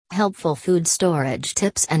helpful food storage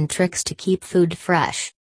tips and tricks to keep food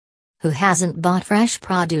fresh. Who hasn't bought fresh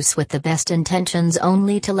produce with the best intentions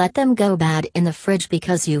only to let them go bad in the fridge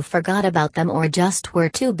because you forgot about them or just were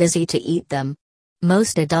too busy to eat them?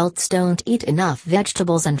 Most adults don't eat enough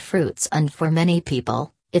vegetables and fruits, and for many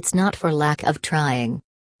people, it's not for lack of trying.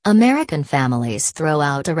 American families throw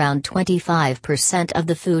out around 25% of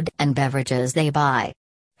the food and beverages they buy.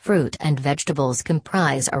 Fruit and vegetables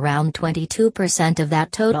comprise around 22% of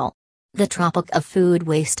that total. The topic of food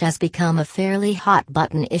waste has become a fairly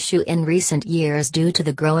hot-button issue in recent years due to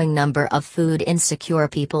the growing number of food-insecure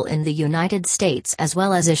people in the United States, as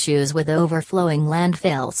well as issues with overflowing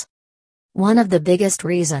landfills. One of the biggest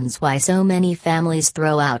reasons why so many families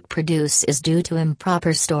throw out produce is due to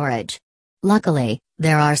improper storage. Luckily,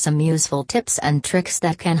 there are some useful tips and tricks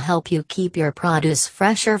that can help you keep your produce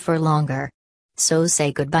fresher for longer. So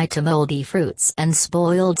say goodbye to moldy fruits and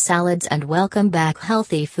spoiled salads and welcome back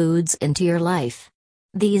healthy foods into your life.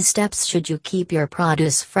 These steps should you keep your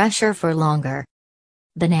produce fresher for longer.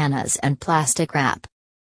 Bananas and plastic wrap.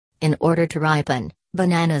 In order to ripen,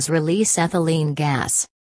 bananas release ethylene gas.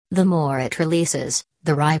 The more it releases,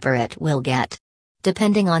 the riper it will get.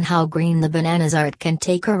 Depending on how green the bananas are, it can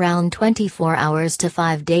take around 24 hours to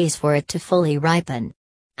 5 days for it to fully ripen.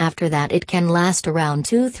 After that, it can last around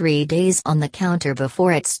 2-3 days on the counter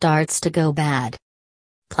before it starts to go bad.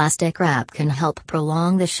 Plastic wrap can help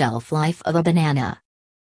prolong the shelf life of a banana.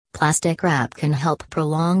 Plastic wrap can help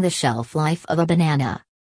prolong the shelf life of a banana.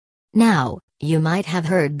 Now, you might have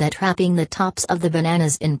heard that wrapping the tops of the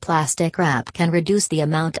bananas in plastic wrap can reduce the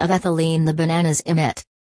amount of ethylene the bananas emit.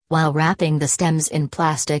 While wrapping the stems in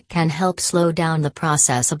plastic can help slow down the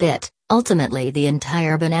process a bit, ultimately the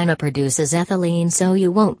entire banana produces ethylene, so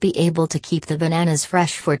you won't be able to keep the bananas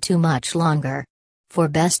fresh for too much longer. For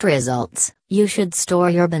best results, you should store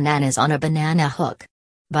your bananas on a banana hook.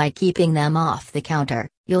 By keeping them off the counter,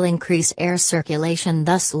 you'll increase air circulation,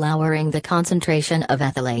 thus lowering the concentration of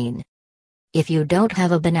ethylene. If you don't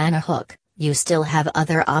have a banana hook, you still have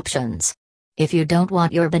other options. If you don't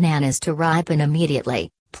want your bananas to ripen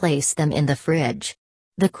immediately, place them in the fridge.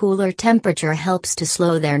 The cooler temperature helps to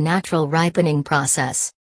slow their natural ripening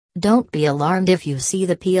process. Don't be alarmed if you see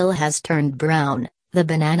the peel has turned brown, the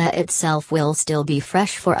banana itself will still be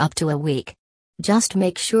fresh for up to a week. Just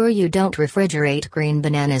make sure you don't refrigerate green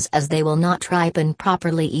bananas, as they will not ripen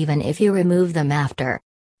properly even if you remove them after.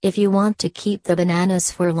 If you want to keep the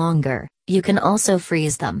bananas for longer, you can also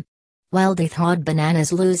freeze them. While the thawed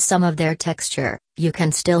bananas lose some of their texture, you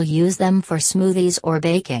can still use them for smoothies or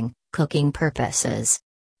baking, cooking purposes.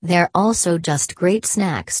 They're also just great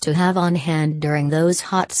snacks to have on hand during those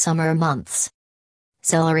hot summer months.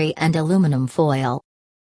 Celery and aluminum foil.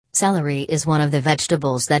 Celery is one of the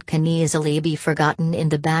vegetables that can easily be forgotten in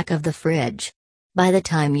the back of the fridge. By the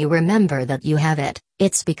time you remember that you have it,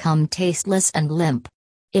 it's become tasteless and limp.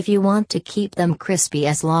 If you want to keep them crispy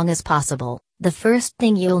as long as possible, the first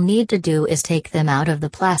thing you'll need to do is take them out of the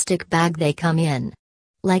plastic bag they come in.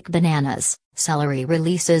 Like bananas, celery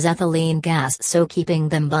releases ethylene gas, so keeping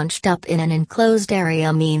them bunched up in an enclosed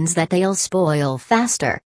area means that they'll spoil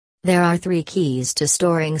faster. There are 3 keys to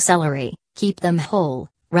storing celery: keep them whole,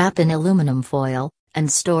 wrap in aluminum foil,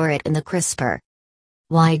 and store it in the crisper.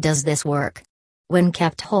 Why does this work? When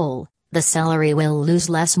kept whole, the celery will lose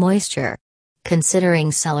less moisture.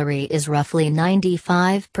 Considering celery is roughly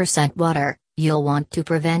 95% water, you'll want to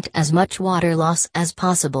prevent as much water loss as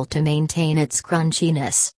possible to maintain its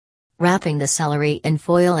crunchiness. Wrapping the celery in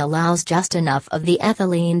foil allows just enough of the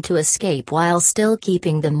ethylene to escape while still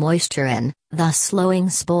keeping the moisture in, thus slowing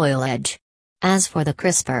spoilage. As for the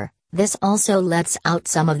crisper, this also lets out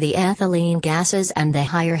some of the ethylene gases, and the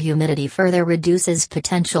higher humidity further reduces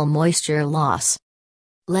potential moisture loss.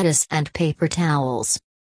 Lettuce and paper towels.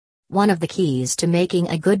 One of the keys to making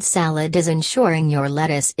a good salad is ensuring your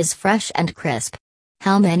lettuce is fresh and crisp.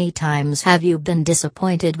 How many times have you been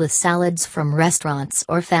disappointed with salads from restaurants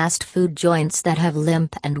or fast food joints that have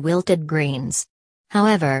limp and wilted greens?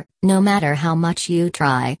 However, no matter how much you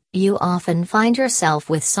try, you often find yourself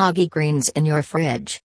with soggy greens in your fridge.